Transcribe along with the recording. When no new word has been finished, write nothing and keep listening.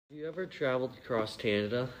Have you ever traveled across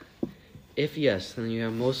Canada? If yes, then you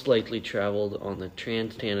have most likely traveled on the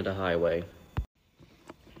Trans-Canada Highway.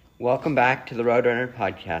 Welcome back to the Roadrunner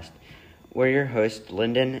Podcast. We're your hosts,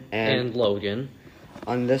 Lyndon And Logan.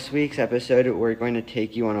 On this week's episode, we're going to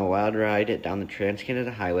take you on a wild ride down the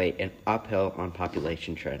Trans-Canada Highway and uphill on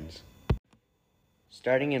population trends.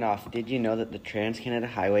 Starting it off, did you know that the Trans-Canada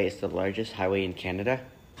Highway is the largest highway in Canada?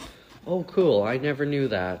 Oh, cool. I never knew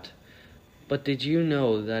that. But did you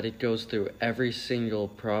know that it goes through every single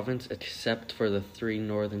province except for the 3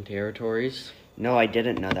 Northern Territories? No, I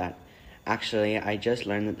didn't know that. Actually, I just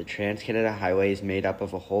learned that the Trans-Canada Highway is made up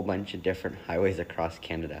of a whole bunch of different highways across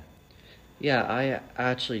Canada. Yeah, I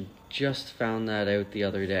actually just found that out the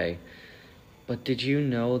other day. But did you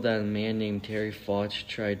know that a man named Terry Fox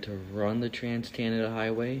tried to run the Trans-Canada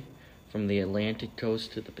Highway from the Atlantic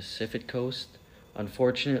coast to the Pacific coast?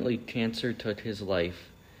 Unfortunately, cancer took his life.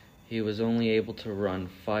 He was only able to run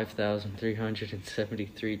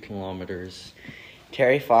 5,373 kilometers.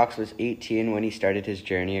 Terry Fox was 18 when he started his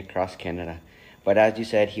journey across Canada, but as you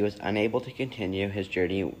said, he was unable to continue his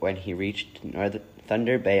journey when he reached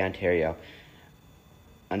Thunder Bay, Ontario.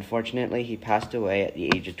 Unfortunately, he passed away at the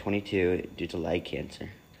age of 22 due to leg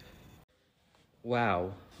cancer.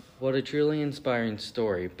 Wow, what a truly inspiring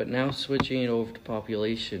story. But now switching it over to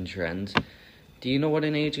population trends. Do you know what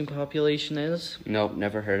an aging population is? Nope,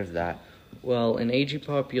 never heard of that. Well, an aging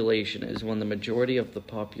population is when the majority of the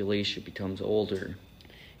population becomes older.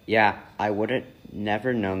 Yeah, I wouldn't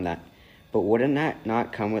never known that. But wouldn't that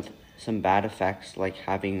not come with some bad effects like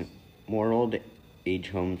having more old age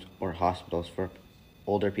homes or hospitals for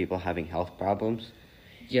older people having health problems?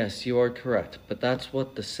 Yes, you are correct, but that's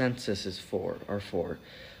what the census is for.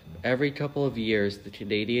 Every couple of years, the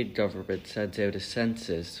Canadian government sends out a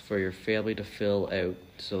census for your family to fill out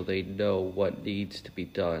so they know what needs to be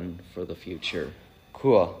done for the future.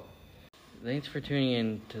 Cool. Thanks for tuning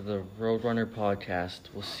in to the Roadrunner Podcast.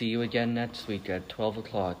 We'll see you again next week at 12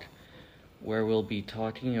 o'clock, where we'll be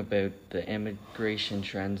talking about the immigration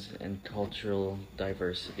trends and cultural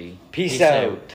diversity. Peace out.